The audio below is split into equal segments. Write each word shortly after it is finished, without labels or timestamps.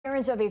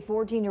Parents of a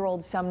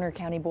 14-year-old Sumner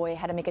County boy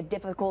had to make a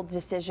difficult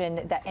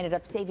decision that ended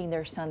up saving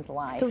their son's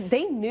life. So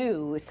they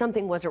knew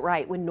something wasn't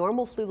right when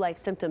normal flu-like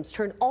symptoms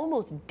turned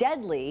almost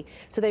deadly,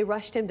 so they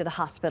rushed him to the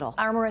hospital.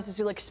 Our Marissa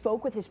Sulik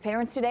spoke with his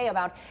parents today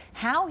about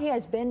how he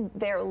has been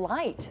their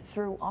light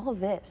through all of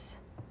this.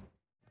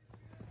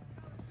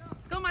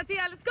 Let's go,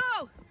 Matias, let's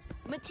go!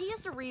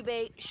 Matias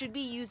Uribe should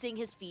be using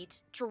his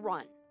feet to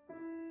run.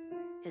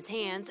 His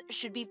hands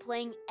should be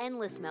playing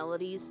endless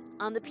melodies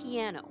on the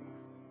piano.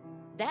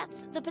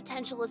 That's the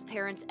potential his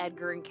parents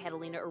Edgar and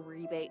Catalina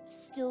Uribe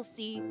still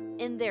see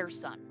in their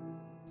son.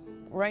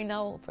 Right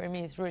now, for me,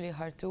 it's really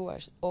hard to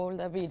watch all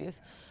the videos,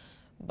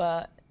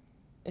 but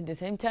at the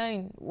same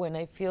time, when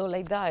I feel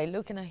like that, I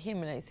look at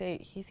him and I say,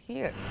 he's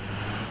here.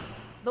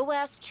 The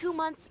last 2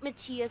 months,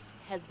 Matias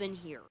has been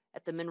here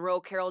at the Monroe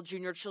Carroll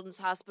Jr. Children's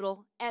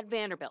Hospital at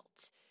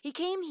Vanderbilt. He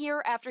came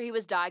here after he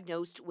was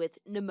diagnosed with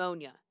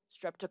pneumonia,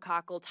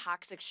 streptococcal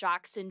toxic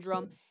shock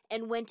syndrome,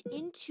 and went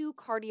into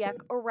cardiac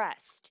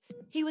arrest.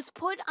 He was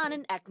put on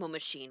an ECMO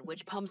machine,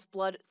 which pumps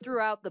blood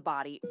throughout the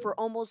body for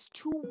almost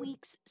 2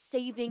 weeks,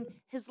 saving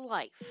his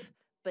life,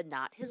 but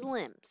not his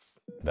limbs.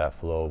 That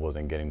flow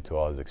wasn't getting to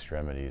all his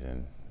extremities,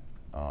 and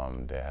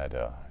they had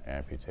to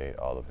amputate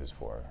all of his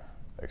 4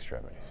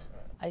 extremities.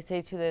 I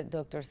say to the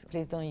doctors,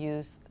 please don't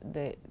use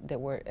the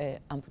word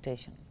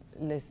amputation.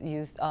 Let's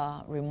use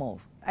remove.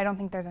 I don't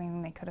think there's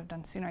anything they could have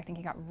done sooner. I think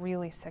he got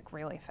really sick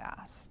really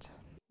fast.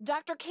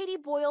 Dr. Katie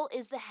Boyle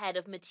is the head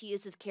of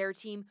Matias's care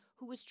team,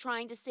 who was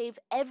trying to save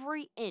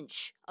every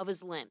inch of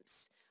his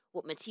limbs.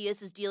 What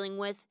Matias is dealing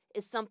with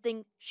is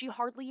something she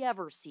hardly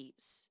ever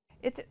sees.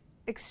 It's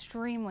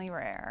extremely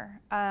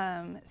rare.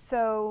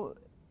 So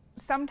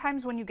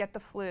sometimes when you get the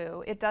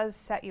flu, it does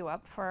set you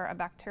up for a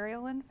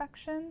bacterial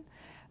infection.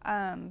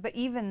 But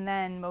even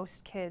then,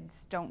 most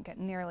kids don't get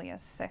nearly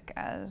as sick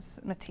as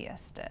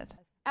Matias did.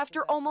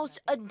 After almost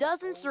a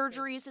dozen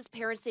surgeries, his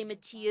parents say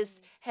Matias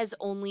has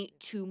only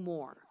 2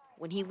 more.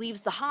 When he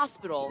leaves the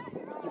hospital,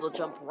 he will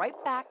jump right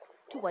back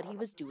to what he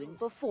was doing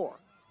before,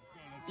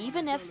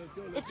 even if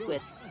it's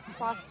with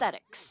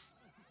prosthetics.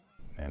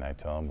 And I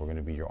tell him we're going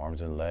to be your arms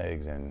and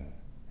legs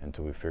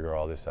until we figure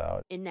all this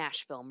out. In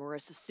Nashville,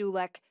 Marissa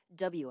Sulik,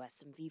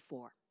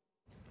 WSMV4.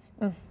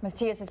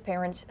 Matias's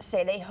parents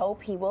say they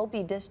hope he will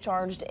be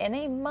discharged in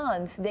a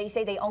month. They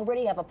say they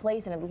already have a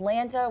place in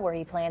Atlanta where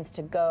he plans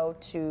to go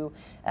to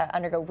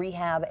undergo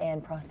rehab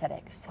and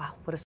prosthetics. Wow, what a